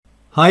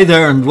Hi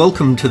there and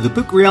welcome to the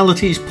Book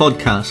Realities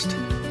podcast,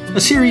 a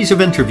series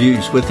of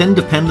interviews with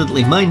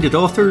independently minded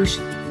authors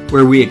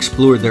where we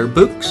explore their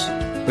books,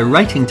 their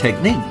writing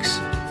techniques,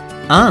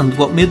 and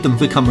what made them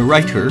become a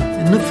writer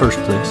in the first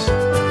place.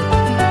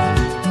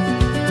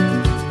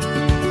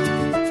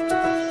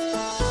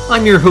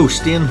 I'm your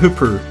host Ian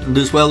Hooper, and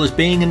as well as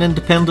being an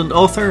independent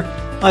author,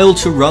 I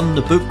also run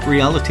the Book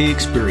Reality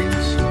Experience.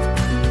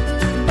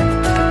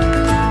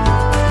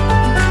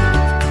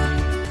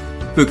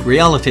 Book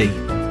Reality,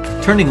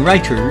 turning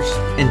writers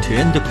into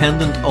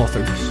independent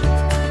authors.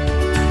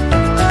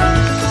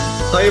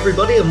 Hi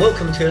everybody and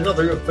welcome to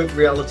another of Book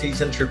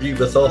Reality's interview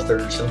with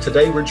authors, and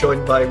today we're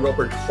joined by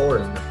Robert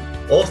Horne,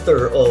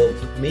 author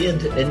of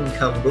Made in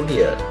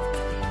Cambodia.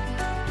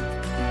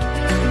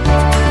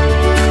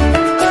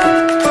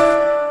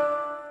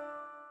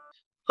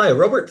 Hi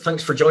Robert,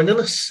 thanks for joining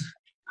us.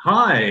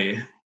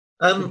 Hi.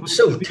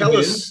 So tell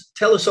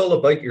us all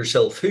about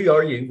yourself. Who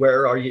are you?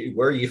 Where are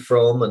you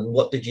from? And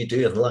what did you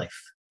do in life?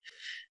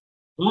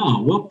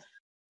 All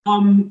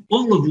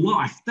of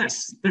life,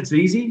 that's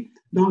easy.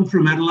 No, I'm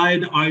from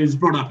Adelaide. I was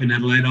brought up in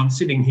Adelaide. I'm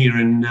sitting here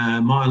in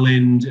Mile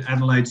End,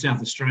 Adelaide,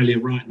 South Australia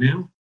right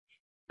now.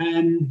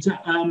 And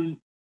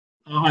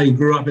I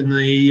grew up in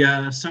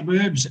the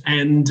suburbs,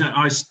 and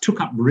I took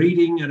up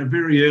reading at a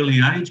very early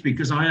age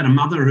because I had a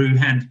mother who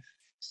had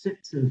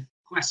sets of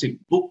classic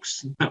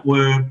books that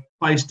were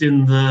placed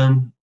in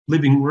the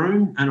living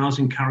room, and I was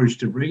encouraged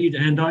to read,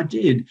 and I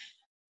did.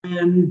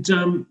 And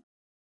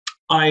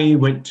I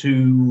went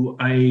to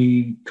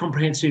a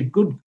comprehensive,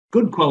 good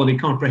quality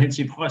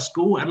comprehensive high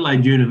school,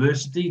 Adelaide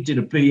University, did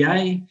a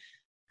BA,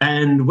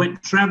 and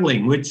went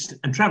travelling.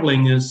 And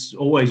travelling has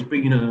always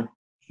been a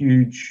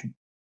huge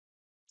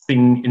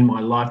thing in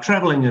my life.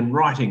 Travelling and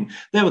writing,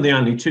 they were the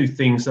only two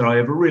things that I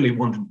ever really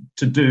wanted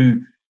to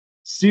do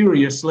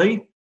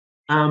seriously.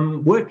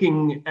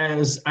 Working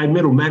as a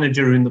middle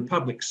manager in the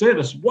public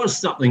service was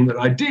something that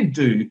I did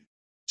do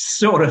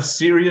sort of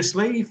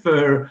seriously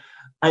for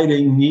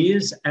 18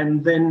 years,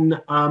 and then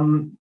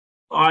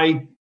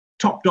I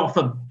topped off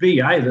a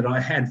BA that I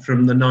had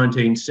from the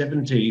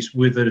 1970s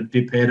with a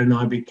dip-ed, and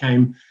I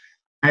became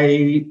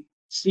a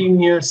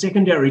senior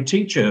secondary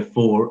teacher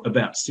for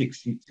about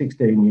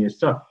 16 years,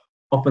 so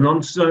off and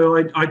on. So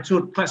I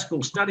taught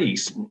classical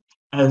studies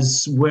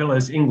as well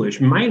as English,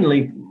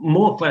 mainly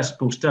more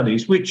classical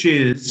studies, which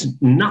is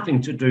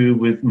nothing to do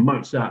with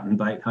Mozart and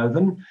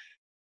Beethoven,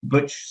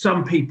 but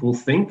some people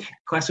think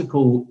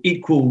classical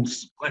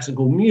equals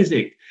classical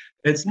music.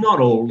 It's not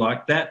all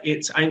like that.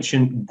 It's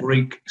ancient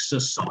Greek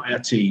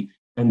society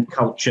and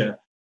culture.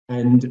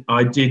 And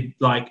I did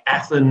like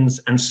Athens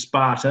and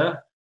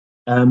Sparta,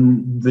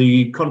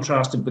 the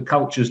contrast of the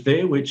cultures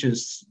there, which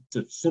is,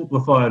 to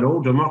simplify it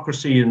all,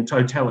 democracy and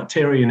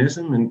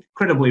totalitarianism,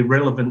 incredibly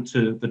relevant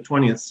to the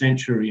 20th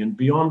century and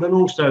beyond, and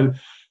also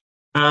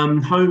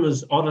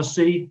Homer's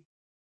Odyssey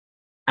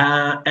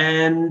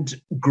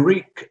and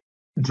Greek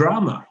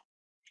drama,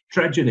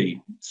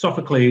 tragedy,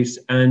 Sophocles,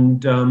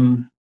 and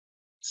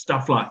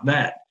stuff like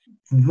that.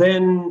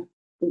 Then,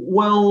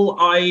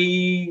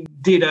 I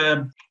did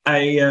an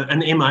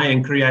MA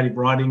in creative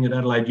writing at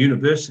Adelaide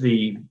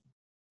University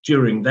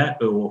during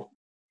that, or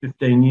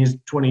 15 years,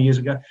 20 years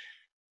ago.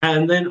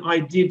 And then I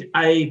did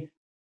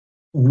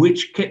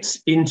which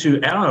gets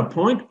into our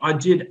point, I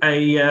did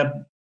a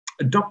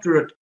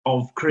doctorate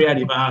of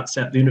creative arts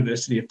at the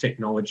University of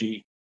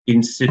Technology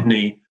in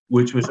Sydney,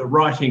 which was a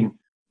writing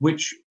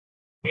which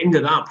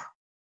ended up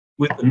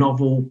with the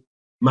novel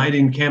Made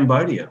in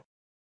Cambodia.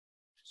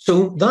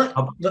 So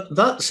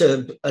that's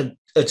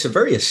it's a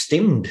very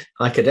esteemed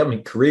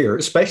academic career,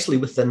 especially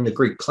within the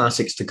Greek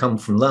classics, to come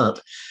from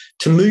that,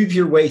 to move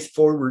your way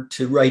forward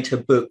to write a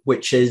book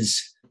which is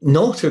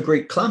not a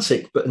Greek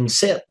classic, but in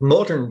set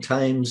modern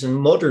times and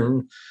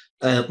modern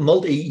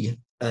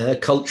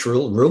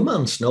multi-cultural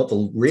romance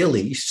novel,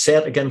 really,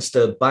 set against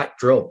a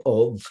backdrop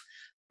of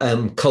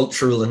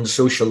cultural and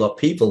social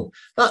upheaval.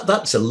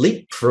 That's a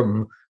leap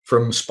from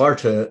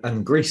Sparta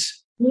and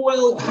Greece.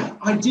 Well,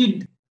 I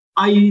did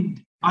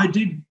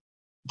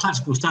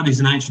classical studies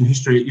and ancient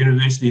history at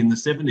university in the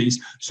 70s.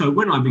 So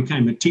when I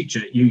became a teacher,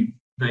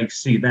 they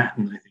see that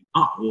and they think,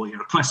 oh, well,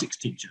 you're a classics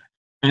teacher.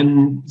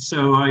 And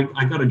so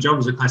I got a job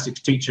as a classics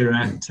teacher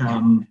at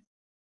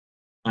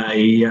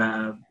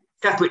a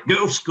Catholic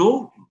girls'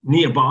 school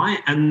nearby,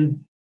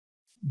 and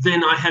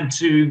then I had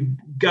to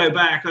go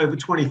back over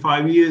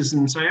 25 years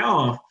and say,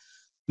 oh,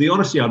 the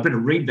Odyssey, I better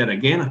read that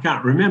again. I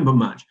can't remember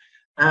much.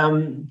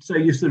 So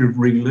you sort of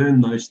relearn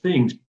those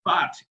things.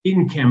 But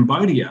in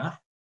Cambodia,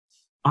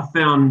 I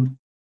found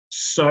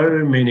so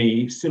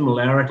many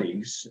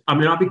similarities. I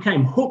mean, I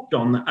became hooked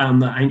on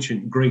the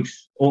ancient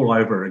Greece all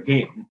over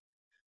again.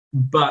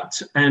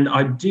 And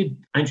I did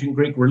ancient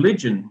Greek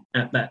religion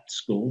at that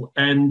school,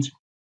 and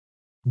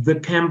the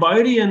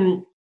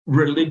Cambodian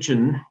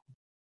religion,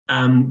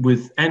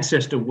 with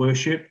ancestor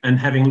worship and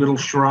having little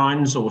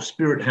shrines or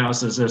spirit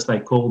houses, as they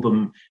call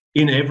them,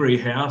 in every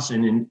house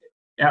and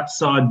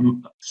outside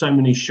so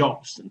many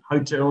shops and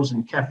hotels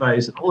and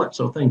cafes and all that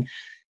sort of thing.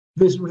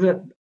 There's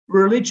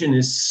religion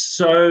is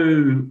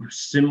so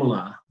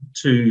similar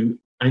to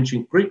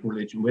ancient Greek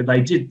religion, where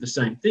they did the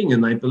same thing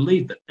and they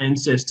believed that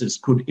ancestors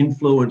could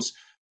influence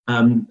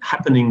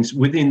happenings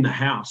within the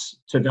house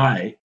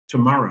today,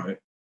 tomorrow,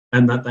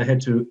 and that they had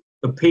to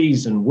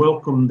appease and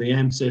welcome the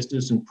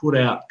ancestors and put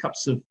out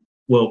cups of,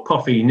 well,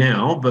 coffee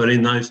now, but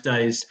in those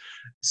days,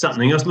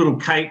 something else, little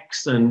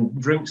cakes and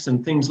drinks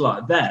and things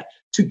like that,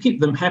 to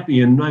keep them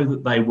happy and know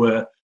that they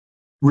were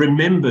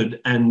remembered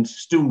and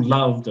still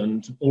loved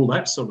and all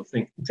that sort of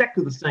thing.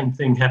 Exactly the same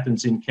thing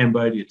happens in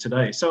Cambodia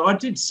today. So I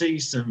did see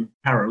some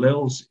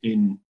parallels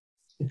in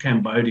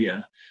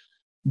Cambodia,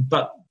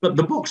 but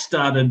the book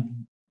started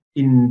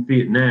in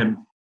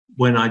Vietnam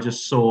when I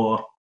just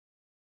saw,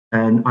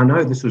 and I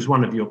know this was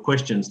one of your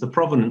questions, the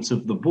provenance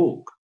of the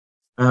book.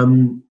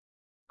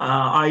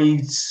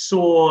 I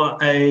saw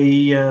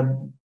a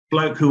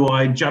bloke who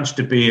I judged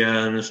to be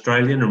an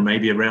Australian, or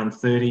maybe around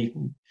 30,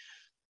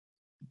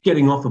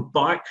 getting off a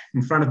bike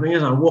in front of me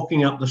as I'm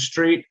walking up the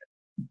street,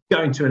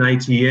 going to an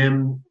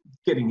ATM,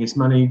 getting his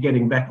money,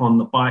 getting back on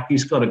the bike.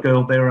 He's got a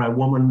girl there, a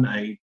woman,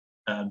 a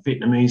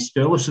Vietnamese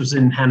girl. This was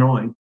in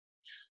Hanoi.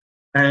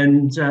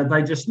 And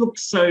they just looked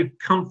so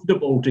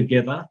comfortable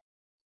together,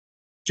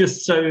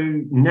 just so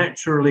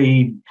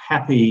naturally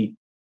happy.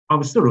 I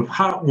was sort of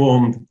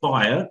heartwarmed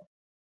by it.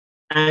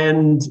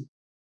 And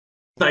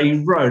they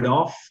rode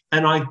off,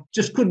 and I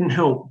just couldn't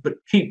help but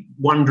keep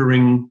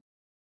wondering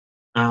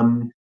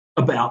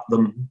about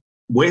them.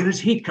 Where does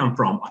he come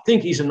from? I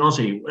think he's an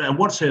Aussie.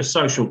 What's her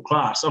social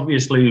class?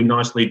 Obviously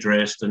nicely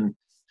dressed and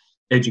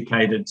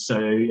educated, so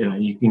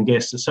you can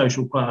guess the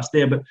social class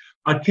there. But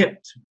I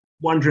kept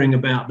wondering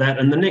about that.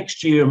 And the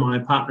next year, my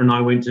partner and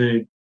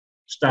I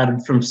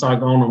started from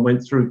Saigon and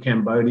went through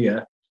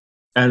Cambodia.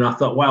 And I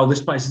thought, wow,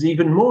 this place is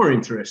even more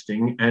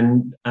interesting.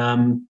 And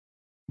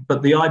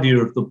but the idea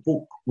of the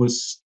book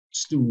was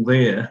still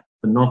there,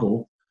 the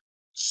novel.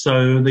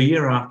 So the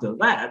year after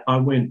that, I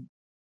went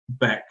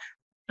back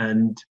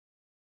and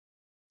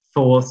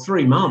for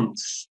 3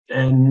 months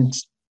and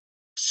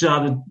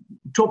started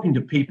talking to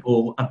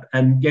people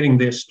and getting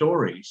their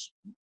stories.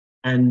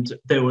 And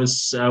there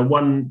was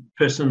one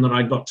person that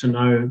I got to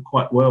know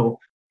quite well,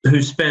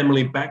 whose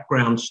family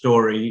background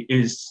story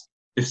is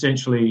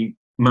essentially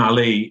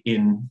Mali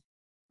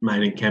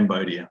made in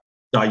Cambodia.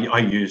 I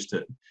used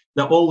it.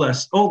 All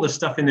the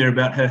stuff in there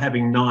about her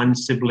having 9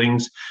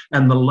 siblings,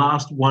 and the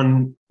last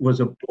one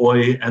was a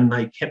boy, and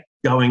they kept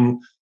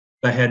going.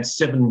 They had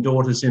 7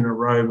 daughters in a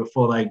row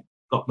before they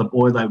got the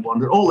boy they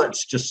wanted. All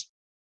that's just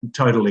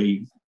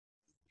totally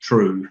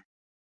true.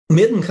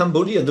 Made in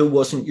Cambodia, though,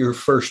 wasn't your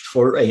first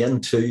foray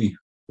into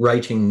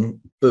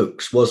writing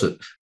books, was it?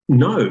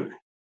 No.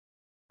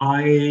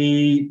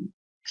 22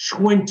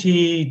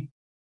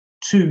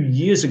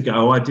 years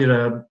ago, I did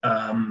a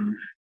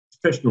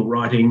professional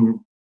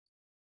writing,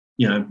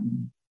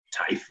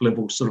 TAFE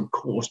level sort of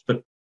course,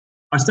 but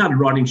I started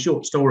writing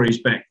short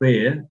stories back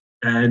there,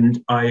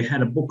 and I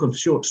had a book of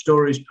short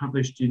stories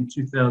published in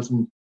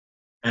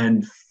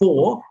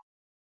 2004,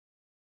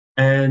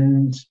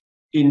 and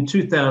in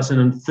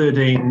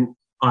 2013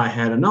 I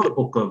had another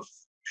book of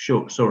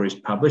short stories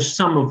published,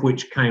 some of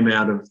which came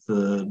out of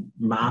the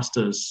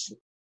masters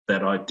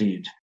that I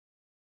did.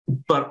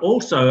 But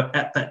also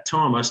at that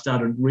time I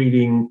started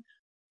reading,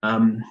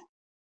 I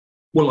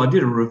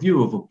did a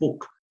review of a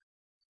book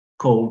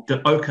called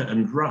The Ochre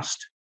and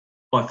Rust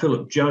by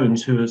Philip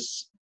Jones, who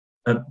is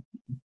a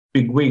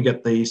big wig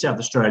at the South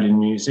Australian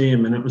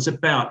Museum, and it was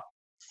about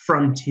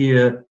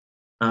frontier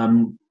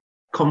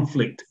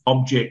conflict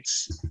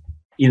objects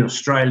in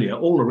Australia,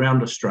 all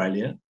around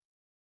Australia.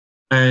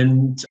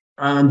 And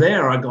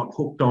there I got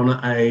hooked on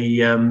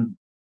a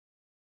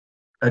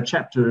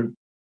chapter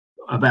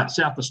about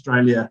South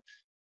Australia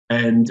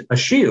and a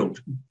shield,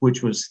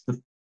 which was the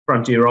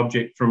frontier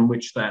object from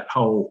which that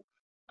whole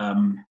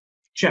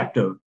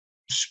chapter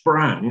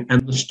sprang,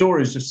 and the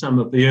stories of some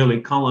of the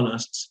early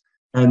colonists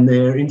and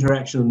their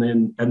interaction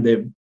and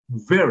their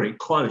very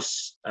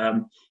close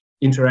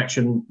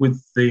interaction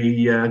with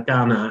the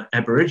Ghana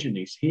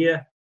Aborigines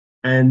here,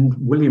 and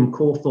William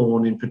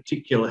Cawthorne in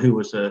particular, who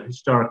was a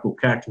historical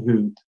character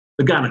who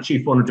the Ghana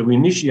chief wanted to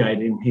initiate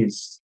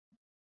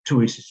to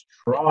his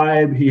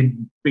tribe. He'd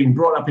been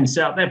brought up in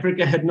South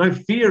Africa, had no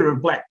fear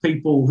of black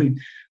people.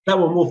 They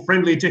were more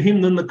friendly to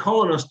him than the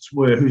colonists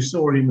were, who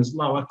saw him as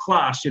lower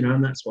class,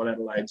 and that's what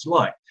Adelaide's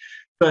like.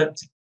 But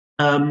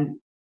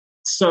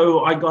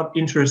so I got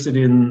interested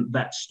in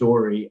that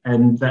story,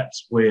 and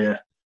that's where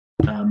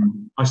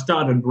I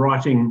started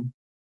writing.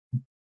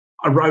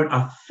 I wrote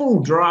a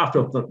full draft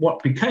of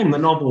what became the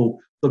novel,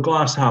 The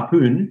Glass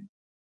Harpoon,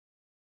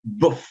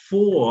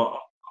 before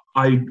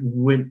I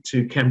went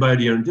to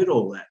Cambodia and did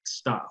all that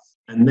stuff,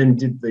 and then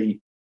did the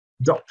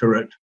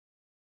doctorate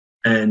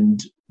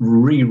and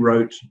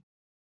rewrote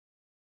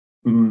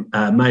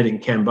Made in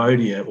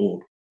Cambodia,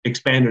 or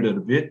expanded it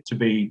a bit to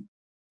be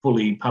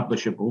fully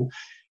publishable.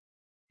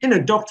 In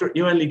a doctorate,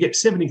 you only get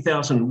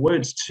 70,000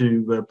 words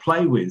to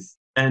play with,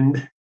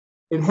 and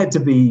it had to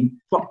be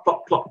plot,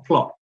 plot, plot,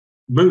 plot.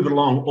 move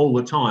along all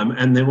the time,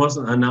 and there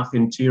wasn't enough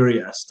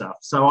interior stuff.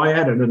 So I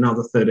added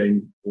another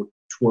 13 or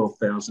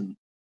 12,000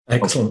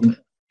 Excellent.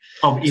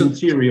 of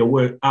interior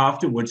work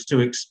afterwards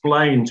to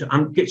explain,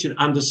 to get you to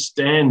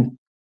understand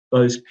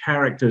those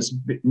characters a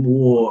bit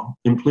more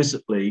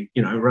implicitly,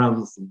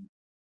 rather than,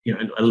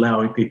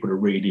 allowing people to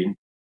read in.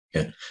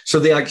 Yeah. So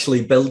they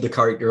actually build the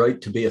character out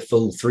to be a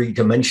full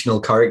three-dimensional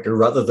character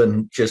rather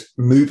than just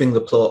moving the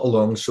plot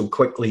along so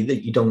quickly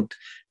that you don't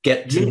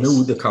get to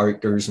know the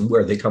characters and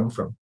where they come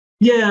from.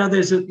 Yeah,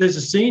 there's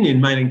a scene in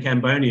Made in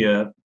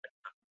Cambodia,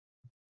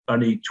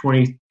 only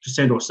 20%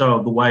 or so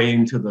of the way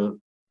into the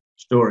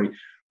story,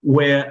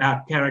 where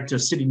our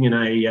character's sitting in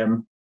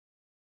a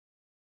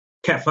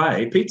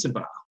cafe, pizza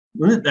bar.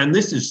 And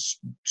this is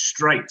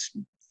straight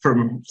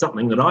from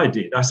something that I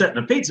did. I sat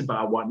in a pizza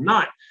bar one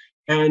night,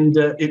 and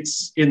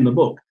it's in the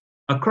book.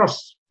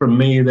 Across from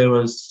me, there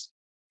was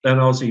an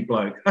Aussie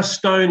bloke, a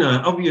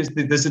stoner.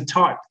 Obviously, there's a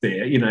type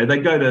there. They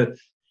go to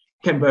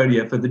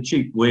Cambodia for the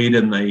cheap weed,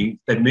 and they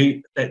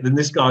meet. Then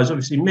this guy's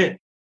obviously met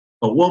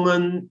a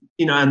woman,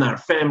 and they're a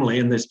family,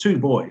 and there's two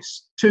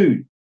boys,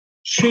 two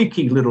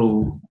cheeky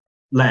little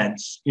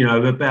lads,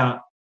 about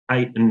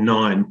 8 and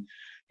 9.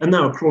 And they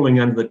were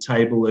crawling under the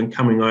table and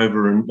coming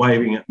over and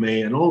waving at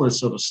me and all this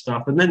sort of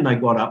stuff. And then they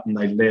got up and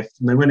they left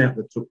and they went out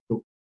the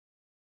tuk-tuk.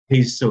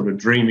 He's sort of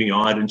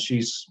dreamy-eyed and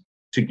she's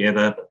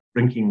together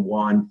drinking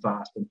wine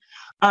fast. And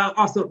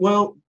I thought,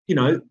 well,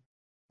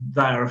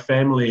 they're a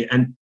family.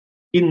 And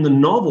in the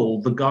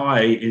novel, the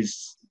guy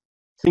is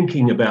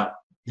thinking about,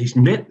 he's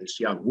met this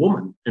young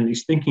woman and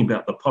he's thinking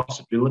about the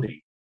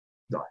possibility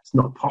that it's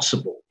not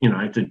possible,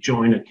 to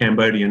join a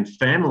Cambodian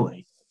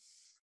family.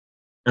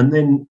 And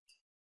then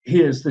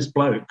here's this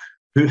bloke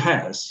who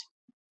has,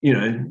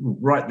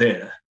 right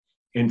there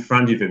in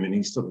front of him, and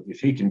he's sort of, if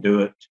he can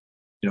do it,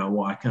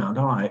 why can't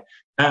I?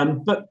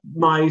 But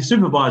my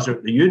supervisor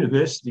at the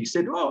university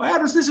said, "Oh, how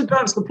does this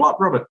advance the plot,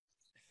 Robert?"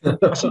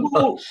 I said,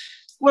 well,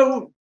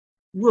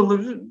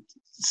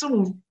 it's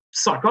all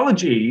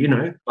psychology,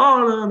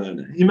 Oh,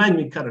 no. He made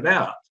me cut it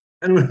out,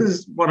 and it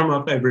was one of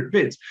my favourite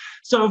bits.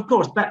 So, of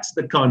course, that's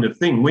the kind of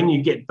thing when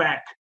you get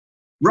back,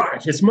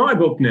 right, it's my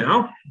book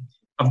now.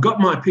 I've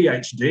got my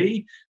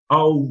PhD.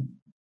 I'll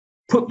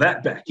put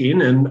that back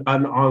in and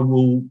I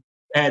will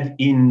add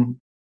in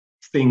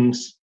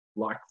things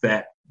like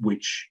that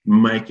which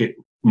make it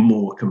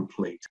more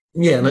complete.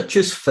 Yeah, and it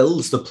just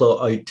fills the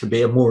plot out to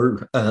be a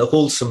more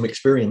wholesome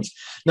experience.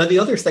 Now, the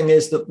other thing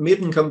is that Made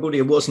in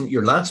Cambodia wasn't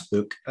your last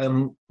book.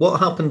 What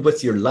happened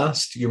with your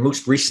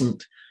most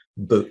recent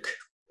book?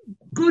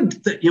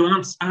 Good that you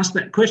asked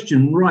that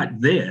question right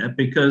there,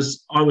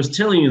 because I was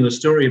telling you the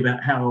story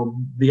about how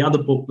the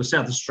other book, the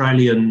South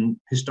Australian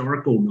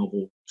historical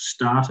novel,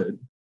 started.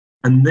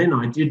 And then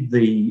I did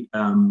the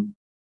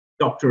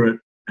doctorate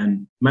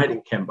and Made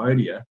in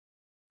Cambodia.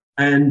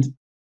 And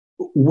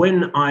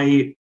when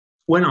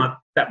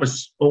that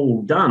was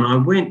all done, I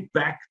went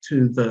back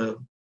to the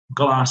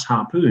Glass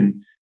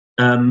Harpoon,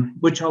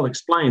 which I'll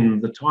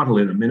explain the title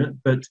in a minute,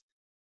 but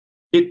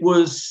it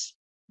was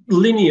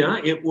linear.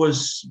 It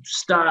was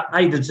start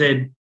A to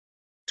Z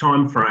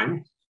time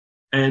frame,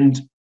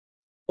 and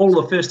all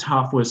the first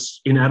half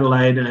was in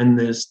Adelaide, and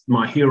there's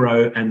my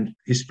hero and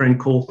his friend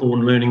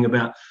Cawthorne learning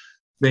about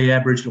the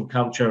Aboriginal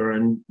culture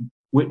and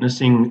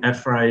witnessing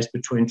affrays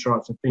between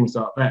tribes and things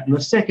like that. And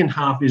the second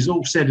half is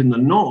all set in the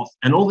north,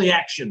 and all the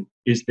action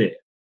is there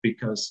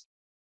because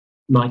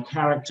my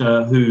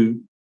character,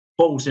 who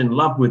falls in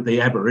love with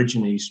the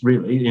Aborigines,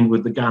 really, and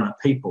with the Ghana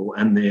people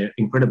and their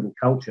incredible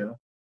culture,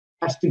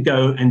 has to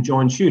go and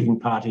join shooting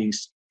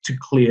parties to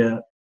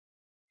clear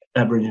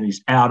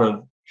Aborigines out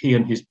of he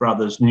and his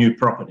brother's new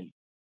property.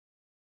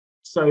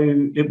 So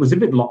it was a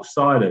bit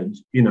lopsided,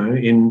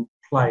 in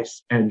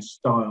place and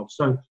style.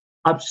 So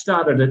I've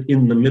started it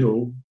in the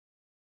middle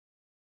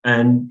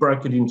and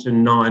broke it into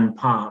 9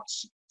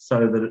 parts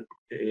so that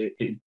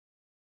it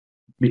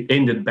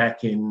ended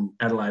back in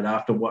Adelaide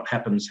after What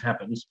Happens.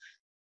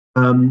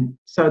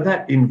 So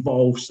that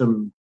involves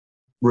some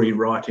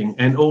rewriting,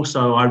 and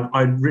also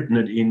I'd written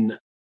it in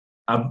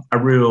a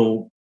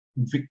real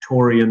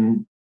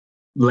Victorian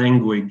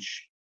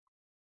language,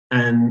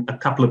 and a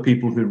couple of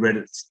people who read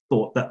it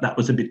thought that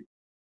was a bit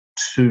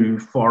too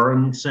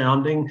foreign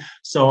sounding,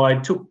 so I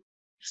took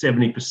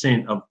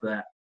 70% of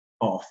that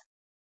off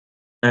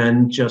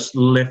and just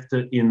left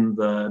it in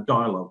the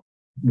dialogue,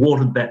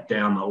 watered that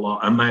down a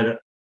lot and made it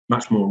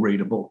much more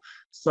readable.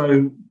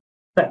 So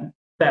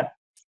that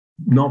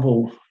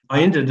novel,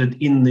 I entered it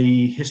in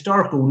the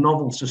Historical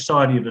Novel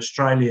Society of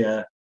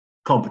Australia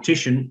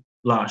competition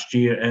last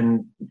year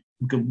and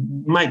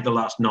made the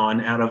last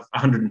 9 out of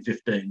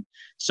 115.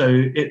 So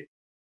it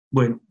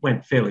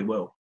went fairly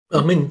well.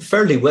 I mean,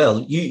 fairly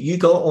well. You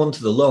got onto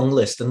the long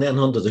list and then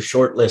onto the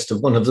short list of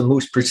one of the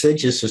most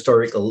prestigious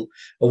historical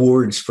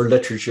awards for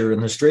literature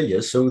in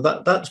Australia. So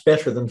that's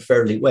better than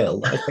fairly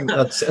well. I think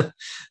that's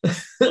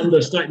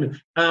understatement.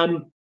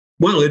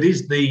 Well, it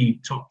is the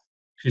top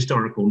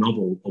historical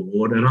novel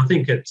award, and I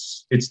think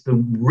it's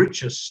the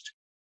richest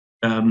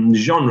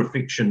genre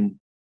fiction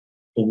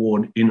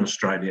award in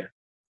Australia.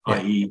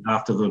 i.e.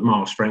 after the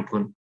Miles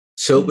Franklin.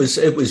 So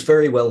it was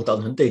very well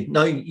done indeed.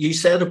 Now, you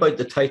said about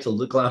the title,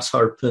 The Glass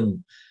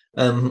Harpoon,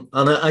 and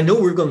I know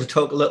we're going to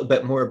talk a little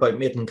bit more about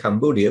Made in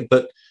Cambodia,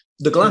 but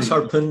The Glass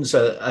Harpoon's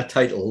a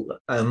title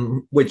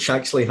which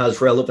actually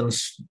has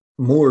relevance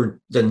more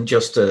than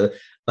just a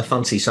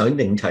fancy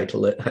sounding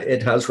title.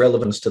 It has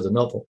relevance to the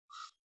novel.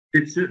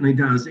 It certainly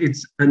does.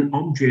 It's an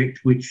object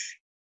which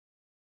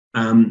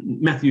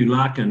Matthew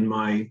Larkin,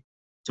 my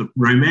sort of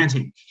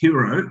romantic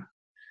hero,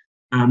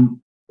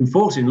 who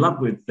falls in love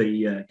with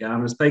the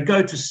Ghanas. They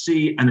go to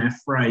see an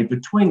affray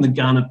between the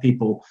Ghana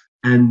people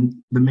and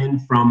the men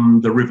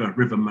from the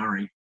River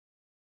Murray.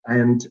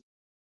 And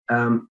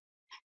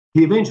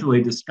he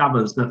eventually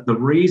discovers that the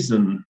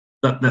reason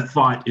that the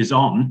fight is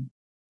on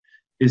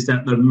is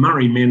that the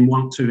Murray men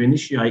want to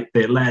initiate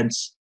their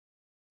lads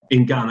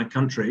in Ghana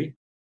country.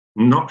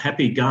 Not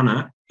happy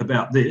Ghana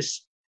about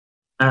this.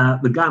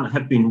 The Ghana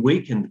have been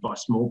weakened by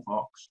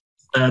smallpox.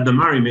 The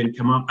Murray men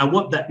come up, and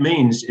what that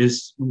means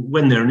is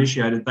when they're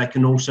initiated, they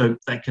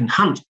can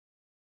hunt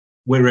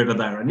wherever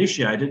they're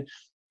initiated,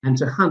 and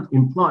to hunt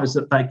implies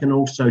that they can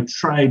also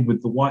trade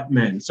with the white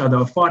men. So they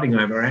were fighting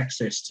over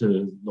access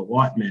to the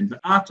white men.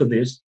 But after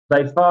this,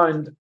 they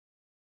find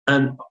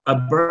a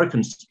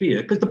broken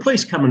spear because the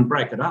police come and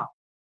break it up.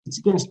 It's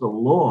against the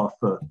law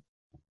for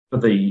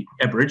the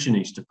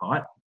Aborigines to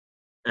fight,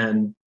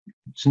 and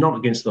it's not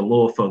against the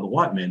law for the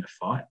white men to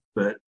fight,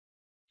 but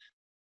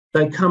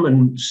they come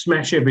and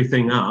smash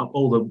everything up,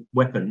 all the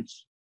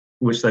weapons,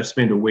 which they've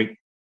spent a week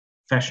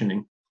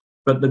fashioning.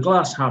 But the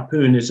glass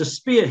harpoon is a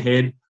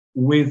spearhead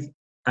with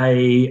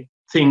a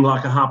thing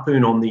like a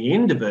harpoon on the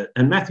end of it.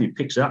 And Matthew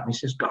picks it up and he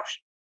says,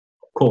 gosh,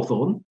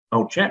 Cawthorne,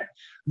 old chap,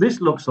 this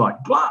looks like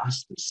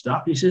glass, this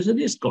stuff. He says, it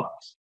is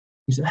glass.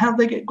 He said, how do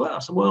they get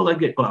glass? Well, they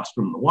get glass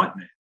from the white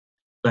man.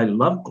 They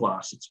love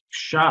glass. It's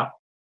sharp.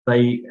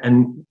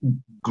 And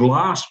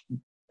glass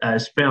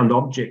as found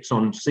objects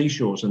on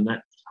seashores, and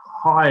that's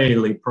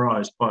highly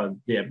prized by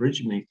the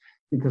Aborigines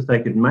because they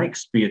could make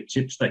spear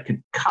tips, they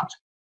could cut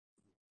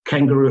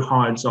kangaroo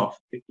hides off,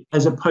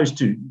 as opposed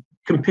to,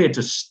 compared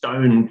to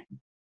stone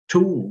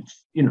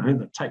tools,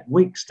 that take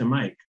weeks to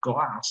make.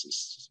 Glass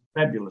is a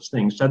fabulous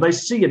thing. So they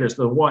see it as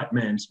the white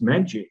man's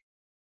magic.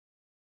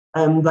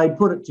 And they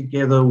put it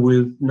together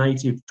with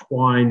native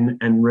twine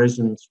and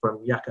resins from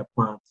yucca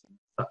plants and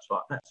such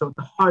like that. So it's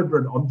a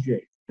hybrid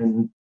object.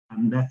 And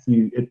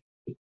Matthew,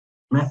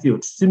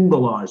 it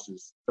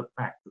symbolises the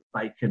fact that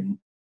they can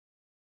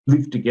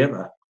live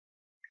together,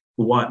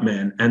 the white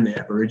man and the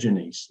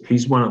Aborigines.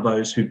 He's one of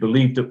those who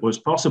believed it was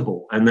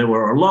possible, and there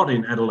were a lot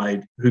in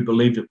Adelaide who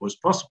believed it was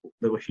possible.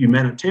 There were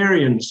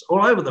humanitarians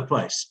all over the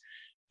place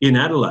in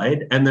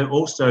Adelaide, and there were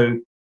also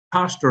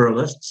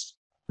pastoralists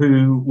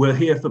who were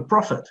here for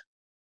profit.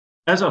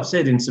 As I've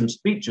said in some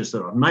speeches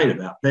that I've made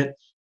about that,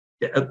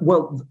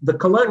 the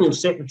colonial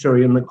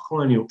secretary and the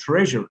colonial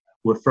treasurer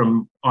were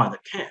from either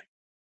camp,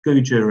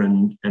 Guja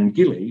and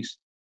Gillies.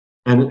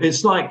 And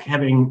it's like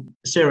having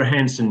Sarah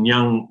Hanson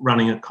Young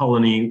running a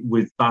colony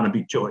with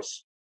Barnaby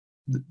Joyce.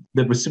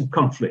 There was some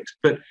conflicts.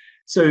 But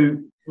so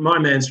my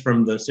man's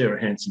from the Sarah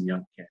Hanson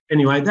Young camp.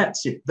 Anyway,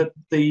 that's it.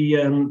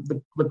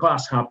 The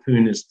glass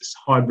harpoon is this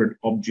hybrid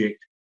object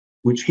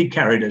which he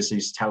carried as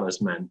his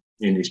talisman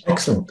in his pocket.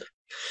 Excellent.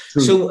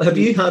 So have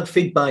you had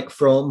feedback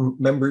from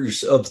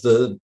members of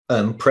the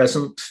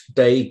present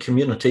day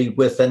community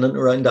within and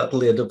around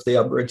Adelaide of the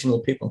Aboriginal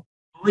people?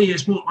 Oh,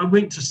 yes. Well, I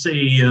went to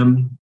see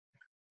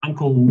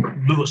Uncle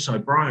Lewis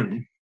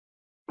O'Brien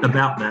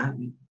about that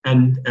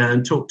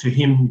and talked to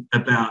him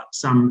about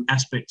some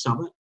aspects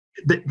of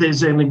it.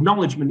 There's an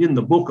acknowledgement in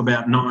the book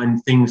about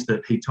 9 things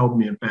that he told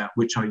me about,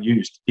 which I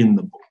used in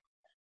the book.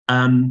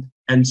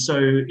 And so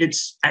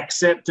it's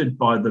accepted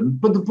by them.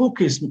 But the book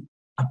is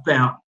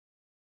about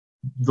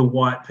the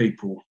white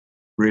people,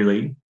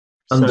 really.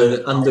 And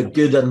the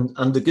good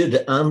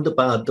and the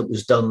bad that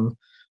was done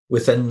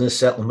within the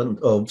settlement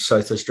of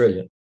South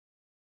Australia.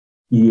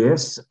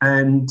 Yes,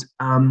 and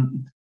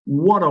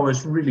what I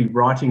was really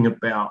writing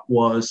about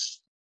was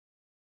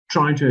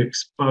trying to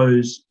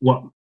expose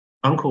what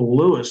Uncle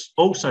Lewis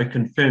also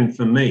confirmed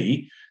for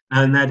me,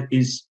 and that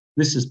is,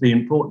 this is the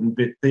important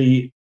bit,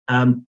 the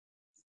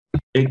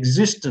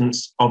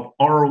existence of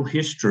oral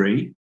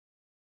history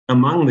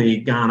among the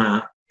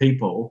Ghana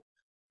people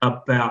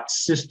about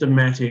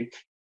systematic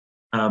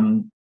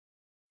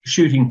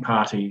shooting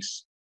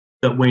parties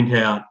that went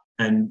out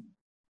and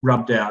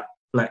rubbed out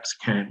blacks'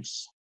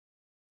 camps.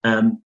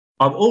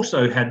 I've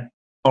also had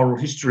oral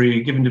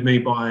history given to me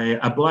by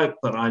a bloke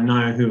that I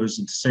know who is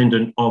a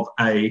descendant of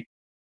a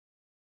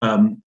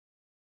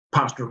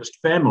pastoralist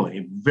family,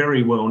 a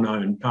very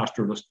well-known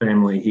pastoralist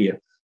family here.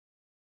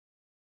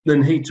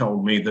 Then he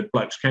told me that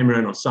blokes came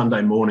around on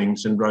Sunday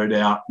mornings and rode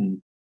out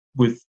and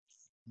with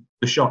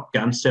the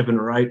shotgun, 7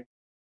 or 8,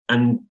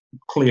 and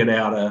cleared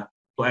out a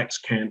blacks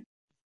camp.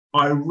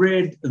 I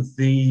read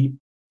the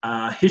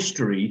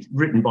history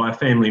written by a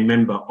family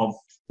member of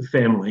the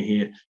family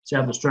here,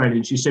 South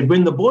Australia. She said,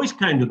 when the boys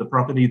came to the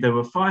property, there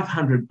were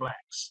 500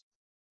 blacks,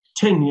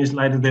 10 years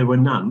later there were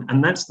none,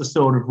 and that's the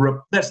sort of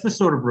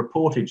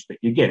reportage that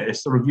you get.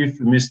 It's sort of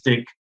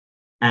euphemistic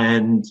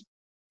and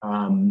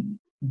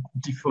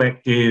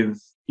deflective,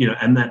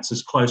 and that's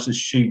as close as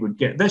she would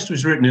get. This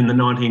was written in the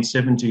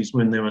 1970s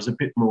when there was a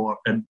bit more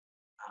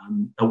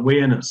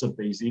awareness of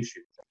these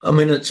issues. I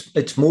mean,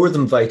 it's more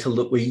than vital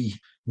that we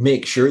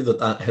make sure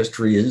that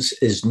history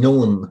is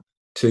known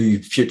to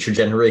future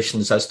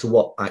generations as to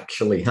what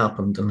actually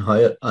happened and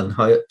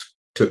how it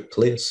took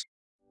place.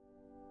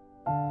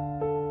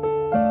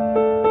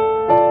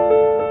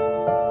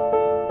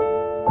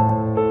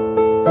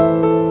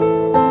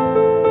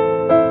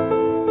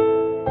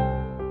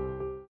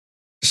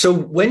 So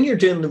when you're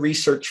doing the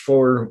research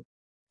for,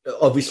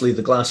 obviously,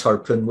 the glass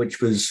harpoon, which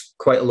was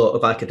quite a lot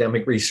of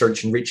academic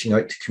research and reaching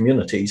out to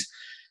communities,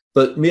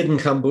 but Made in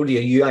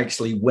Cambodia, you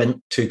actually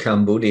went to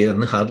Cambodia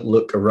and had a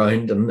look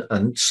around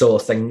and saw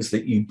things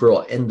that you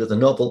brought into the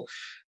novel.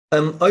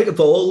 Out of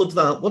all of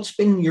that, what's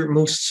been your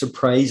most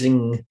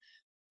surprising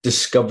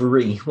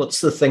discovery?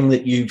 What's the thing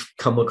that you've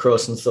come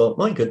across and thought,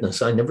 my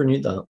goodness, I never knew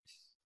that?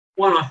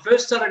 When I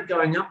first started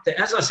going up there,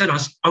 as I said,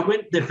 I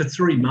went there for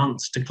 3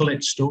 months to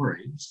collect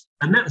stories,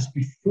 and that was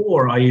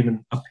before I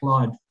even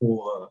applied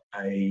for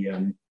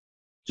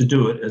to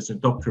do it as a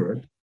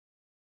doctorate.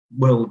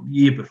 Well,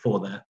 year before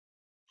that,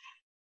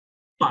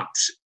 but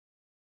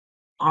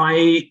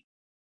I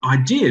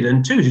did,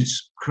 and to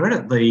his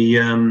credit,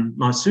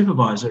 my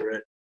supervisor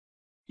at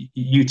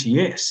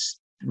UTS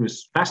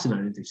was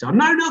fascinated. He said, "I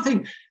know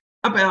nothing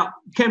about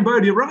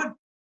Cambodia, Robert.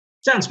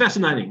 Sounds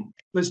fascinating.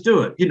 Let's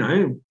do it."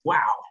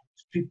 Wow.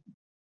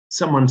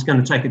 Someone's going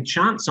to take a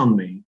chance on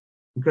me.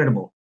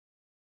 Incredible.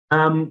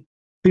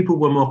 People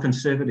were more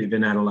conservative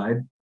in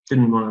Adelaide,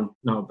 didn't want to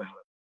know about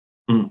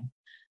it.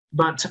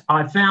 But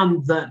I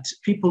found that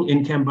people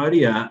in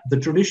Cambodia, the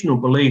traditional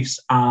beliefs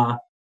are,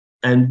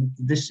 and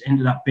this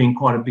ended up being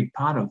quite a big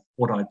part of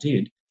what I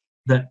did,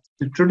 that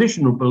the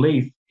traditional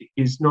belief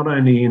is not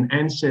only in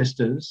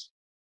ancestors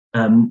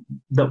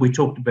that we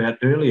talked about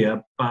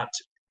earlier, but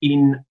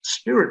in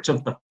spirits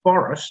of the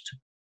forest,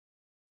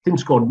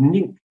 things called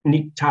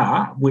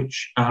nikta,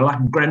 which are like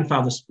a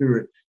grandfather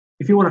spirit.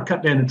 If you want to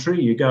cut down a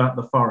tree, you go up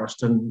the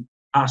forest and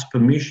ask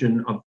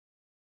permission of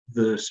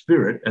the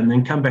spirit and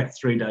then come back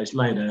 3 days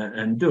later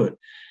and do it.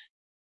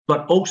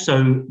 But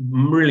also,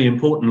 really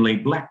importantly,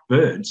 black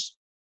birds,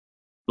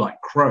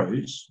 like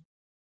crows,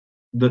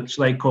 that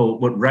they call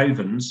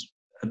ravens,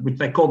 which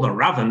they call the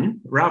raven.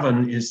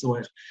 Raven is the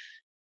way.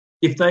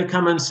 If they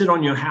come and sit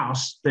on your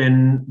house,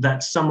 then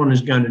that someone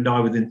is going to die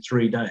within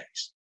 3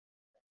 days.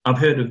 I've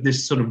heard of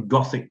this sort of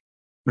Gothic,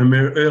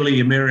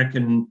 early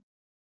American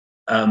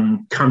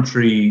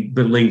country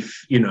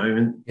belief,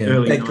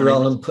 early Edgar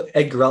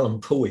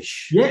Allan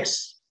Poe-ish.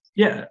 Yes,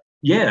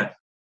 yeah.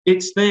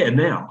 It's there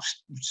now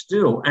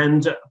still.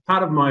 And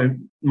part of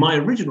my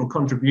original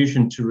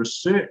contribution to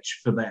research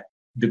for that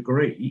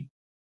degree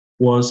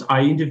was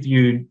I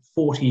interviewed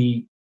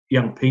 40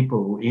 young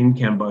people in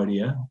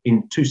Cambodia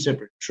in 2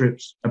 separate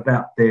trips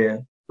about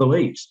their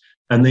beliefs.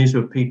 And these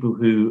were people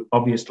who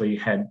obviously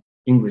had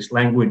English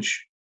language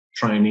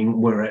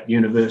training, were at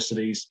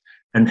universities,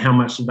 and how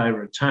much did they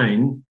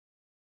retain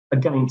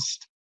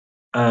against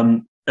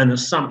an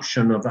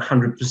assumption of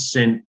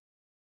 100%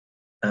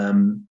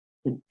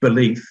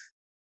 belief,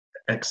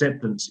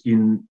 acceptance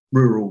in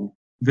rural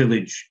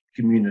village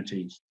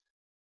communities.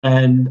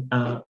 And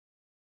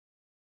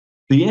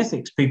the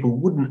ethics people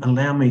wouldn't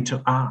allow me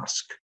to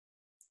ask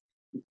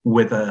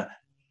whether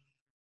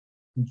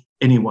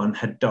anyone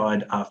had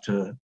died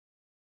after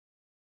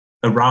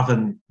a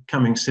raven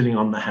coming sitting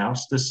on the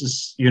house. This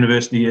is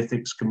university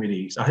ethics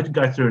committees. I had to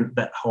go through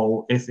that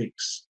whole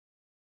ethics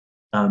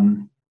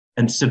and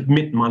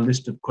submit my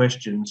list of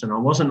questions, and I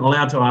wasn't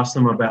allowed to ask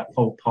them about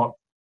Pol Pot,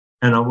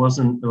 and I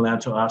wasn't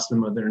allowed to ask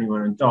them whether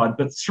anyone had died.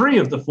 But 3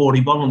 of the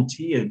 40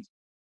 volunteered,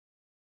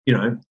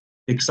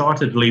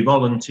 excitedly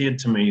volunteered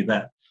to me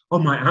that, oh,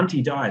 my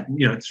auntie died,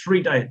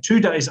 2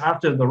 days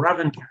after the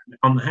raven came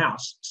on the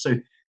house.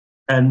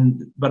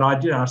 But I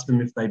did ask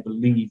them if they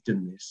believed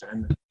in this,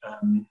 and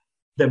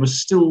there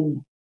was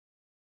still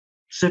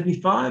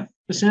 75%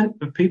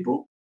 of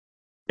people,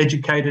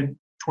 educated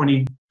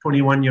 20,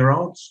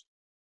 21-year-olds,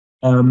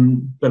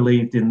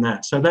 believed in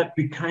that. So that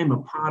became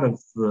a part of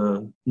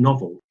the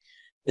novel.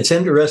 It's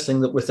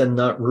interesting that within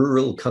that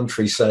rural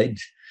countryside,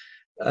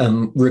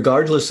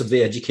 regardless of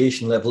the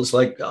education levels,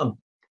 like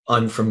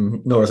I'm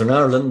from Northern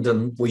Ireland,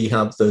 and we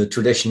have the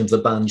tradition of the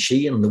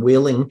banshee and the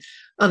wailing,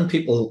 and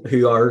people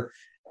who are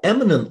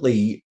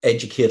eminently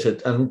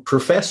educated and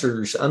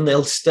professors, and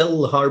they'll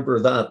still harbour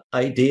that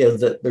idea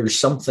that there's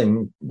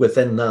something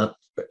within that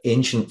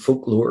ancient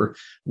folklore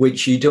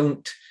which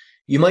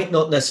you might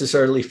not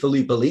necessarily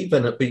fully believe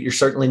in it, but you're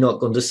certainly not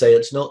going to say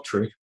it's not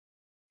true.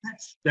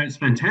 That's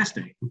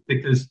fantastic,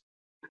 because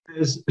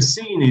there's a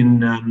scene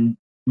in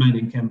Made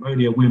in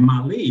Cambodia where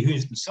Mali,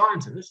 who's the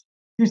scientist,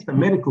 she's the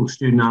medical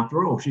student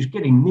after all, she's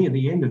getting near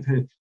the end of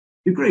her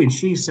degree, and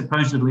she's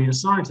supposedly a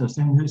scientist,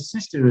 and her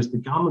sister is the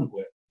garment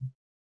worker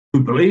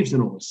who believes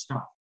in all this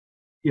stuff,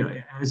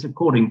 as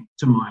according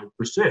to my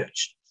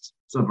research.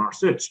 of my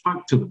research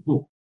spoke to the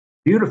book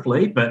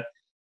beautifully, but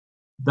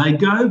they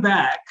go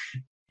back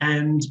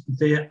and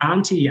their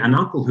auntie and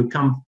uncle who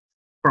come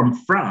from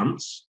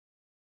France,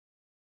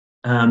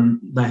 no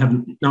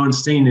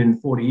one's seen in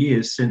 40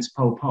 years since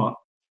Pol Pot,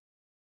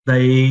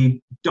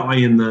 they die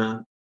in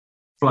the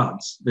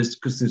floods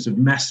because there's a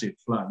massive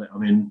flood. I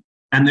mean,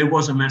 and there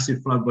was a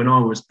massive flood when I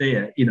was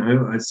there,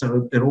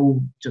 so it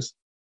all just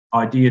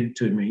ideaed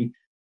to me.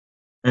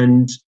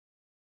 And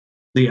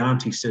the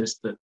auntie says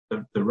that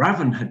the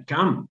Raven had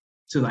come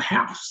to the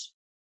house,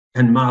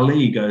 and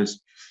Marley goes,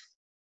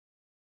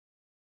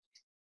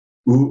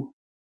 "Ooh,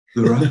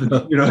 the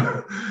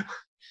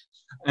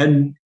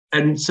Raven,"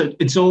 and so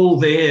it's all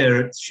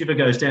there. Shiver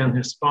goes down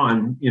her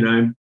spine,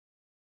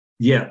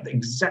 Yeah,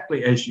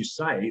 exactly as you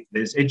say.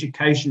 There's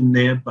education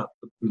there, but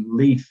the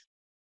belief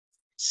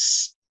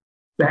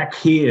back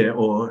here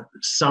or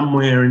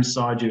somewhere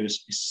inside you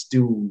is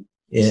still.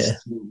 Yeah.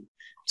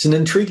 It's an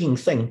intriguing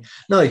thing.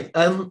 Now,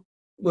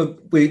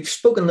 we've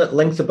spoken at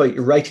length about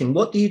your writing.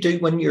 What do you do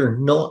when you're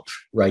not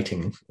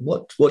writing?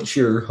 What's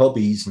your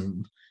hobbies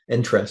and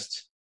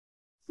interests?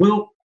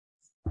 Well,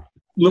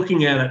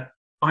 looking at it,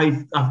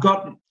 I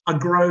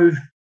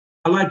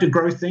like to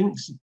grow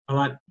things.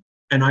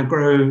 And I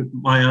grow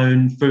my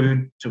own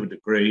food to a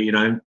degree,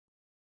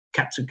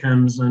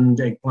 capsicums and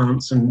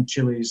eggplants and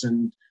chilies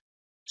and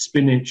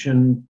spinach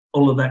and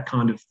all of that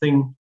kind of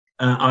thing.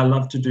 I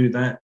love to do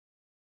that.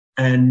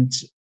 And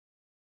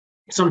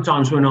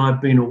sometimes when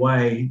I've been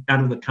away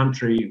out of the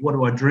country, what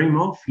do I dream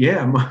of?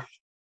 Yeah,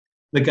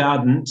 the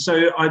garden.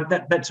 So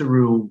that's a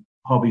real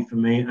hobby for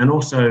me. And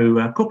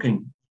also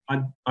cooking.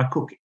 I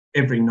cook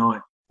every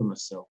night for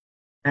myself.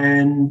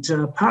 And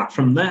apart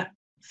from that,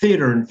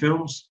 theatre and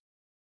films,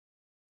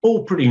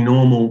 all pretty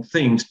normal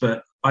things,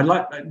 but I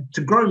like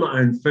to grow my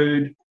own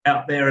food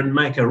out there and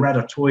make a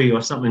ratatouille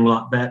or something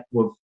like that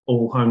with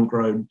all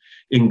homegrown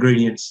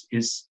ingredients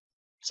is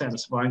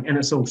satisfying, and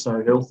it's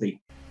also healthy.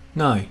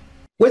 Now,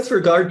 with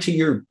regard to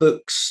your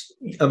books,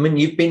 I mean,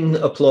 you've been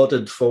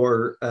applauded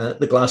for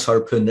the Glass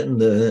Harpoon in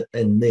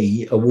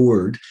the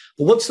award.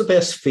 But what's the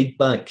best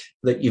feedback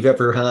that you've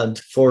ever had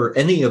for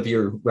any of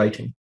your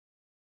writing?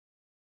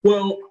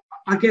 Well,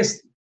 I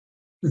guess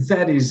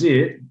that is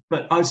it.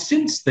 But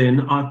since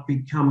then, I've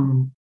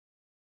become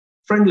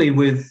friendly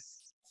with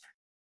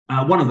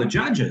one of the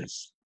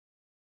judges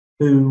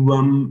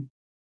who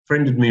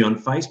friended me on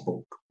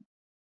Facebook,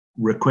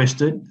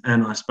 requested,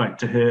 and I spoke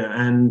to her.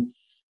 And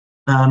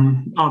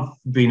I've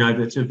been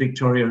over to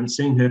Victoria and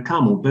seen her,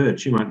 Carmel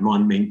Bird. She won't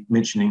mind me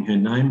mentioning her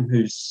name,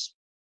 was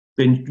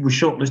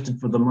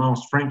shortlisted for the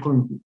Miles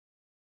Franklin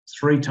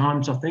 3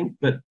 times, I think.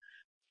 But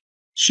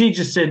she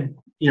just said,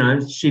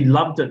 she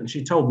loved it, and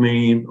she told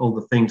me all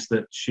the things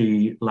that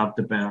she loved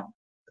about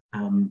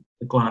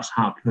the Glass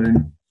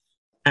Harpoon.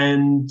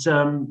 And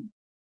so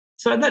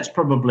that's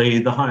probably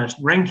the highest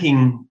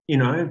ranking,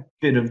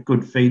 bit of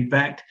good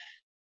feedback.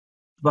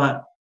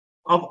 But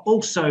I've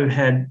also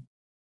had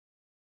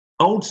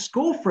old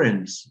school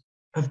friends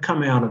have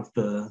come out of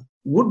the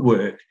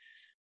woodwork,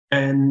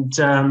 and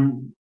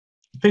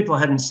people I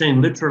hadn't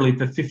seen literally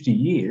for 50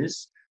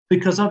 years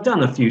because I've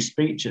done a few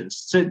speeches.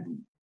 So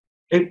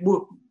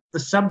the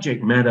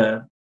subject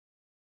matter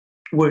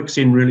works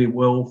in really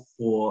well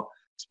for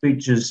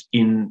speeches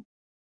in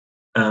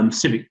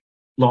civic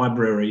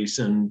libraries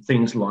and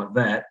things like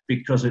that,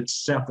 because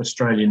it's South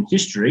Australian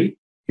history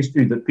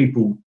that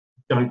people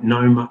don't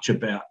know much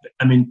about.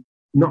 I mean,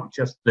 not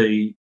just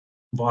the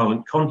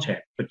violent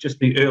contact, but just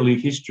the early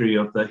history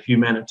of the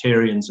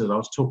humanitarians that I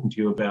was talking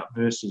to you about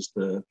versus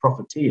the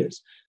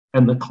profiteers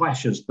and the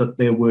clashes that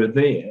there were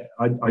there.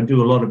 I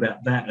do a lot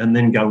about that, and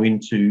then go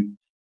into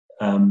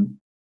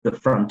the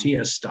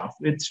frontier stuff.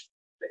 It's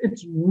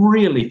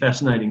really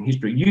fascinating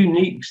history,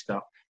 unique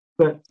stuff.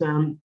 But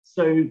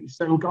so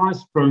some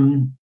guys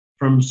from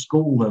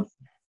school have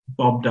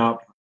bobbed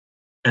up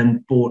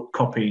and bought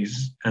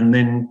copies, and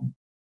then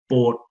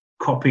bought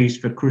copies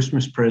for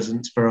Christmas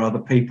presents for other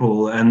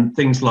people and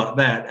things like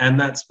that. And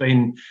that's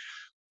been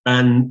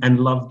and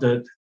loved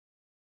it.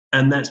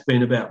 And that's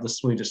been about the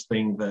sweetest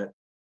thing that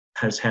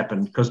has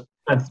happened, because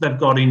they've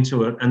got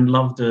into it and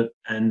loved it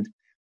and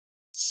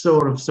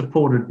sort of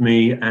supported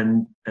me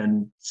and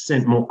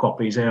sent more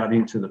copies out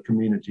into the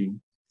community.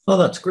 Oh,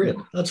 that's great.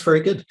 That's very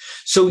good.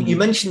 So you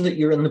mentioned that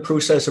you're in the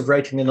process of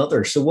writing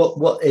another. So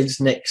what is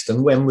next,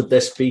 and when would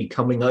this be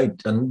coming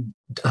out? And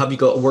have you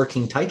got a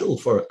working title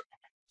for it?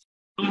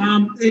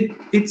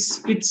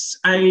 It's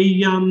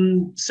a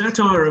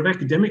satire of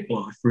academic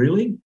life,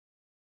 really,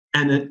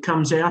 and it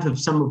comes out of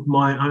some of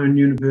my own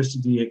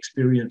university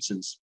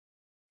experiences.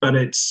 But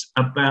it's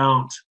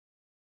about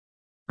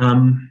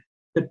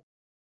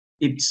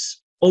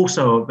it's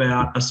also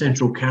about a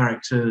central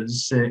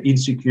character's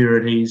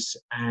insecurities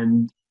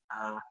and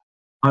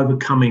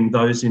overcoming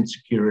those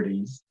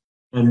insecurities.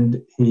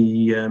 And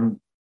he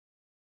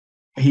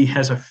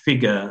has a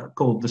figure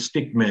called the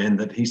Stick Man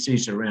that he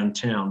sees around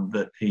town.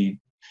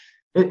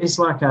 It's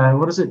like a,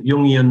 what is it,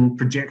 Jungian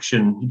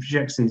projection. He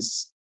projects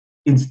his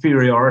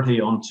inferiority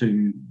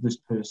onto this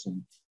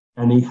person,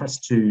 and he has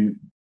to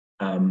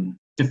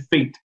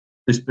defeat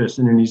this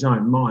person in his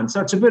own mind.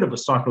 So it's a bit of a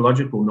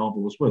psychological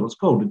novel as well. It's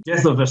called The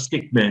Death of a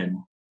Stick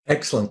Man.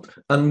 Excellent.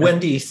 And when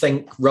do you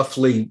think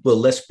roughly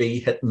will this be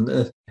hitting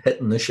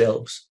the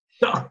shelves?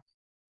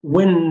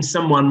 When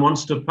someone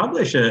wants to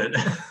publish it.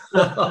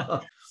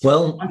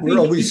 Well, we're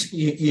always,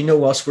 you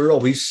know us, we're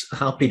always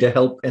happy to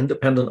help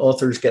independent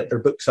authors get their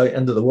books out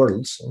into the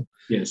world. So.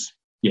 Yes.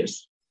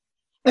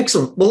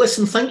 Excellent. Well,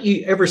 listen, thank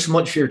you ever so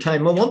much for your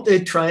time. I want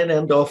to try and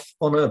end off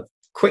on a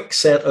quick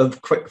set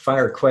of quick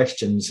fire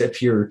questions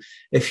if you're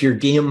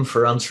game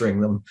for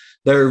answering them.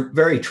 They're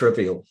very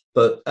trivial,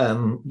 but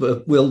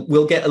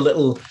we'll get a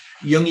little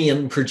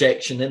Jungian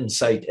projection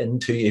insight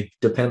into you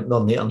depending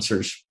on the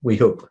answers, we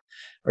hope.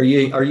 Are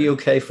you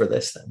okay for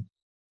this then?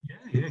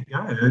 Yeah.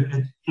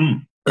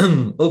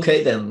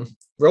 Okay then.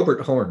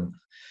 Robert Horne,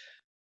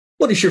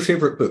 what is your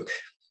favorite book?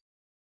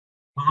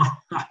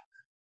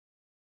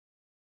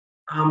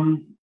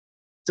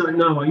 Don't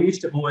know. I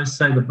used to always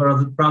say the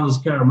Brothers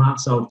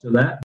Karamazov to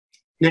that.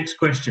 Next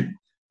question.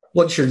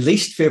 What's your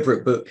least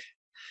favorite book?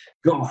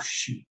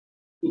 Gosh,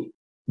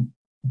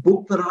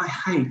 book that I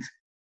hate.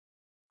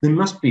 There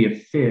must be a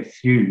fair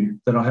few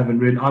that I haven't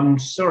read. I'm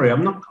sorry.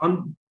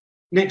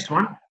 Next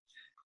one.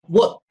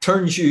 What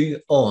turns you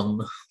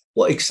on?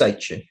 What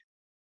excites you?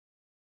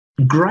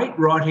 Great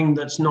writing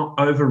that's not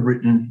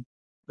overwritten,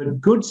 but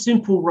good,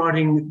 simple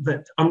writing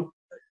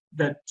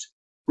that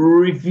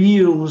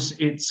reveals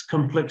its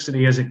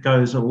complexity as it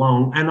goes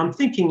along. And I'm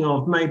thinking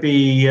of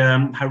maybe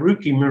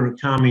Haruki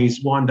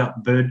Murakami's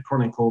Wind-Up Bird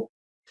Chronicle.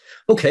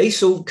 Okay,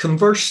 so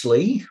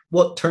conversely,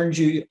 what turns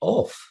you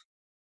off?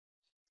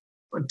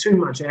 Too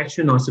much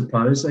action, I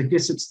suppose. I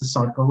guess it's the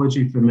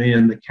psychology for me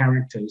and the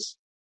characters.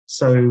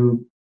 So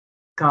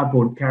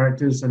cardboard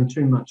characters and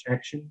too much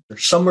action.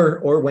 Summer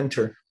or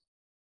winter?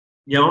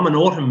 Yeah, I'm an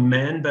autumn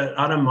man, but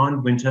I don't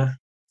mind winter.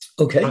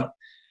 Okay.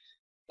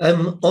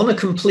 On a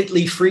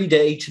completely free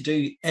day to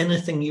do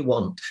anything you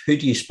want, who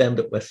do you spend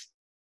it with?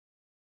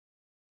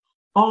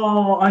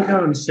 Oh, I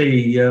go and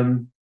see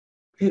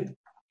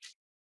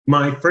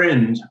my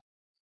friend.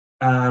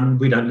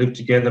 We don't live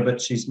together,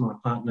 but she's my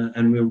partner,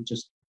 and we'll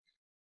just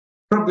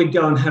probably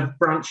go and have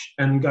brunch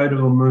and go to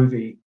a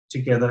movie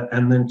together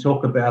and then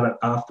talk about it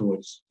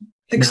afterwards.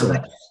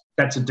 Excellent. Now,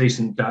 that's a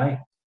decent day.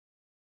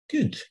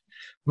 Good.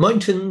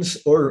 Mountains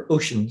or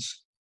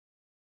oceans?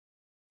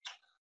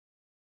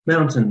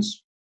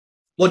 Mountains.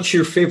 What's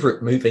your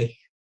favourite movie?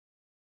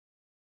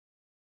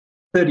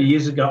 30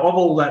 years ago, of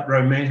all that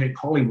romantic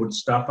Hollywood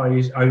stuff, I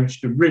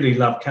used to really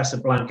love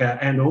Casablanca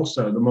and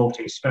also The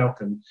Maltese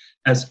Falcon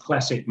as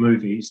classic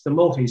movies. The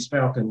Maltese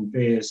Falcon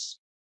bears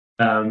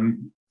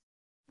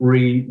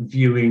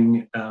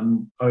reviewing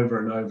over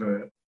and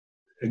over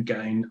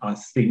again, I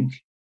think.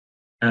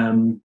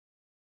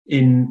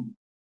 In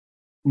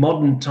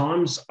modern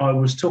times, I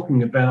was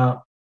talking about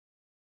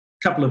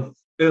a couple of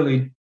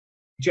early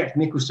Jack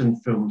Nicholson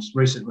films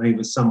recently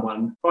with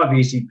someone. 5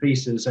 Easy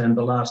Pieces and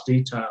The Last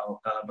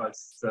Detail are both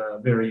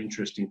very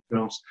interesting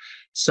films.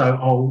 So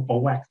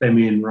I'll whack them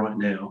in right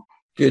now.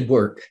 Good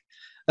work.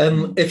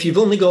 If you've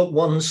only got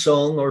one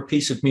song or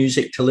piece of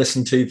music to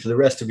listen to for the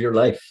rest of your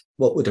life,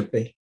 what would it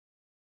be?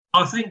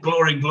 I think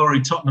Glory,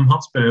 Glory, Tottenham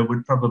Hotspur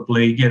would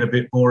probably get a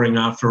bit boring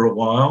after a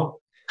while.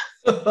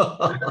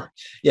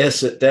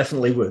 Yes, it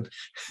definitely would.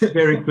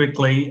 Very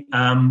quickly.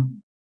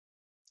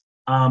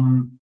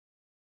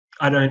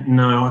 I don't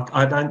know.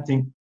 I don't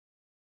think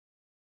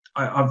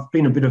I've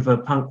been a bit of a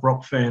punk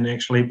rock fan,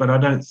 actually, but I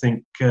don't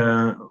think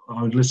I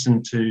would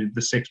listen to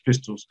the Sex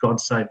Pistols' God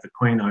Save the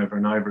Queen over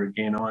and over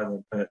again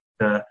either. But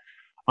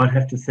I'd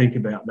have to think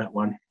about that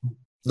one.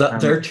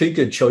 They're two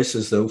good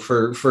choices, though,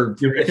 for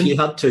if you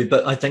had to,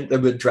 but I think they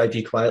would drive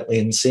you quietly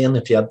insane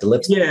if you had to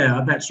listen.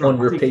 Yeah, that's right. On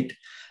repeat.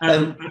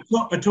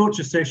 A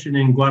torture session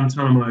in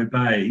Guantanamo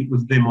Bay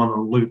with them on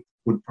a loop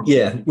would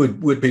probably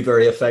would be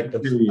very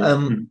effective.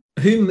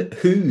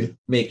 Who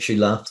makes you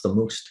laugh the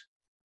most?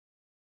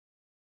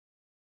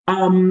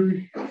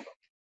 I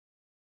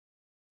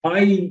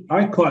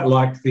quite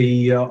like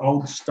the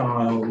old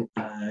style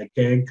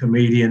gag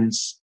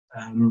comedians,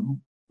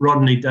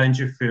 Rodney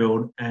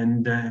Dangerfield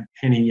and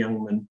Henny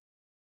Youngman.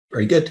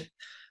 Very good.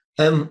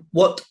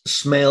 What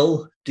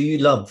smell do you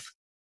love?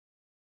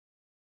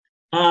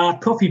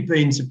 Coffee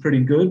beans are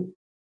pretty good,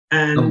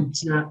 and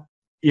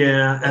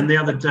and the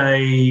other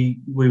day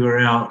we were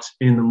out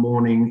in the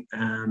morning.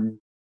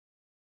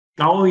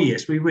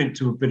 We went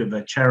to a bit of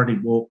a charity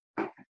walk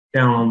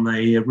down on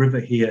the river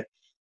here,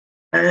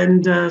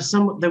 and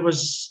there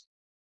was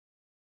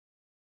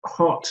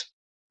hot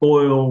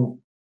oil.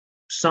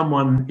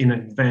 Someone in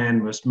a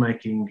van was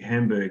making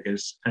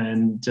hamburgers,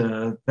 and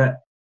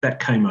that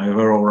came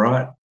over all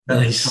right.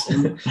 Nice.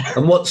 And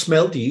what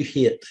smell do you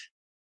hate?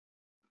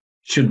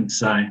 Shouldn't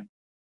say.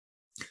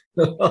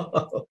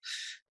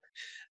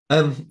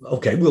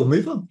 Okay, we'll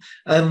move on.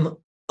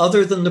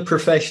 Other than the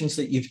professions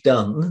that you've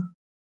done,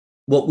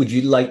 what would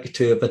you like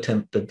to have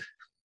attempted?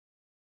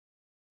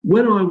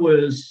 When I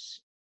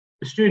was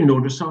a student or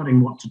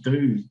deciding what to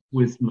do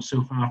with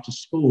myself after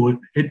school,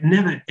 it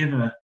never,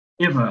 ever,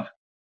 ever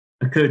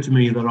occurred to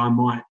me that I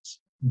might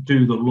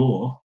do the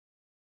law.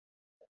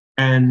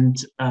 And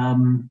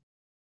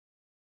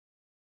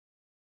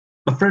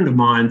a friend of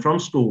mine from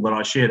school that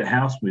I shared a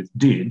house with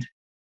did,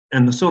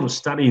 and the sort of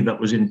study that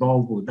was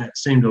involved with that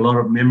seemed a lot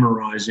of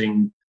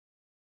memorising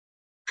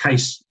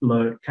case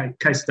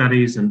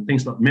studies and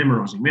things like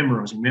memorising,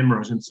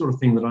 the sort of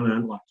thing that I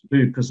don't like to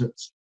do because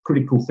it's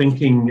critical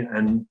thinking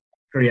and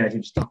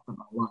creative stuff that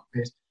I like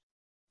best.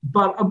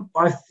 But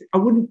I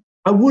would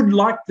have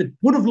liked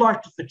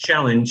the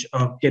challenge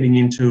of getting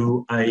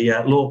into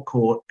a law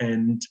court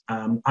and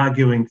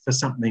arguing for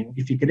something.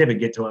 If you could ever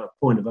get to a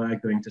point of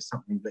arguing to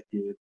something that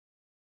you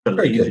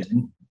believe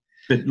in,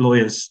 but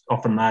lawyers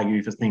often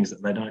argue for things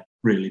that they don't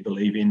really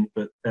believe in.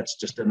 But that's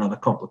just another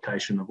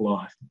complication of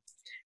life.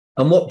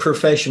 And what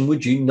profession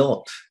would you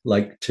not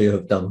like to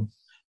have done?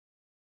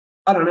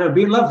 I don't know. It'd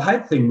be a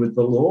love-hate thing with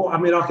the law. I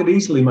mean, I could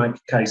easily make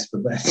a case for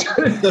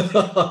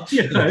that.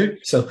 You know.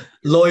 So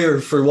lawyer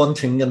for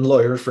wanting and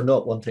lawyer for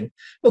not wanting.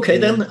 Okay,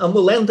 then, and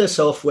we'll end this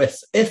off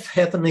with, if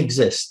heaven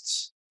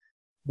exists,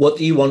 what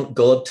do you want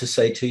God to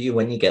say to you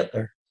when you get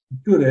there?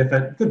 Good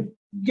effort.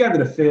 Gave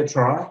it a fair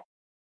try.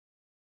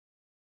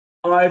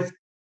 I've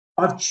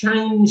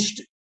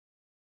changed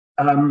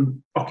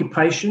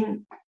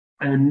occupation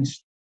and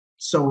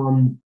so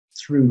on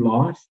through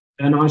life.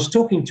 And I was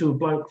talking to a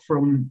bloke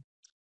from...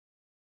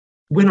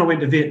 When I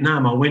went to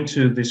Vietnam, I went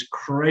to this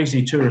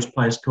crazy tourist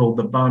place called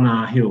the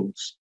Ba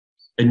Hills,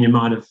 and you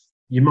might have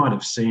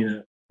seen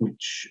it,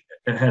 which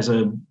it has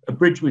a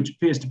bridge which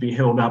appears to be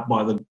held up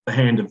by the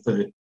hand of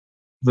the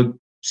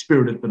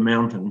spirit of the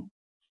mountain.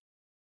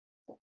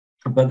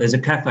 But there's a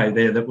cafe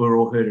there that we're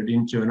all herded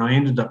into, and I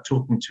ended up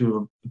talking to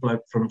a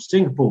bloke from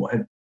Singapore who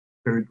had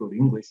very good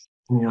English,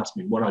 and he asked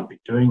me what I'd be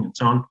doing and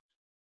so on.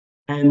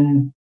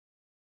 And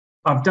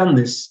I've done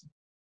this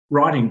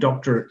writing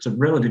doctorates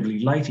relatively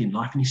late in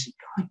life, and he said,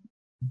 God,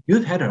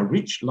 you've had a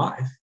rich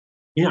life.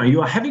 You know,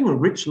 you are having a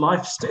rich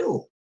life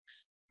still.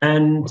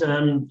 And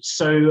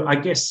so I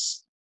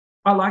guess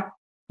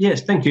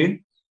yes, thank you,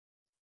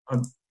 I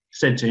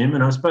said to him.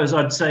 And I suppose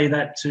I'd say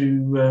that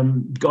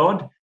to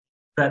God,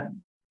 that,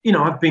 you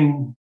know, I've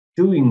been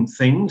doing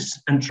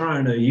things and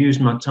trying to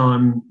use my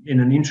time in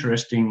an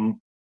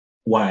interesting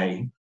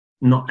way,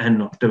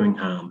 not doing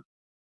harm.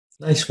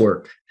 Nice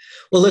work.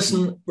 Well,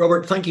 listen,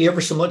 Robert, thank you ever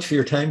so much for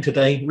your time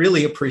today.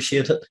 Really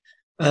appreciate it.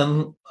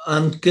 And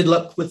good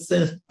luck with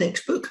the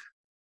next book.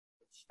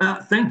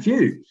 Thank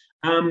you.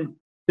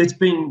 It's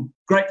been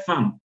great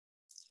fun.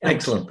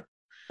 Excellent.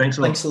 Thanks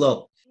a lot. Thanks a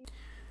lot.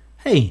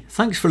 Hey,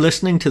 thanks for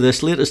listening to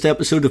this latest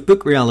episode of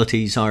Book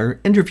Realities, our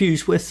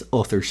Interviews with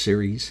Authors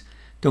series.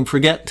 Don't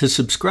forget to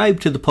subscribe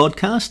to the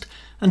podcast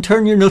and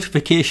turn your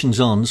notifications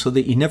on so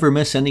that you never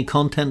miss any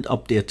content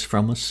updates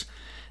from us.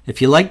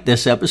 If you liked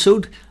this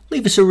episode,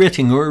 leave us a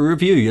rating or a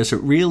review, as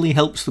it really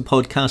helps the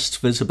podcast's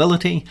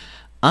visibility,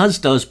 as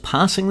does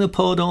passing the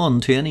pod on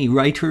to any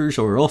writers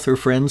or author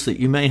friends that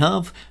you may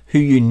have who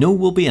you know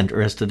will be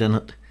interested in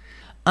it.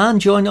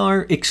 And join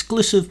our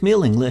exclusive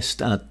mailing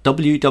list at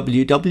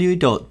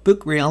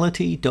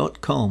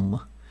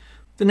www.bookreality.com.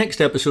 The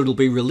next episode will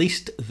be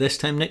released this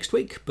time next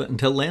week, but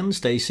until then,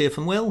 stay safe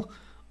and well.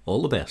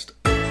 All the best.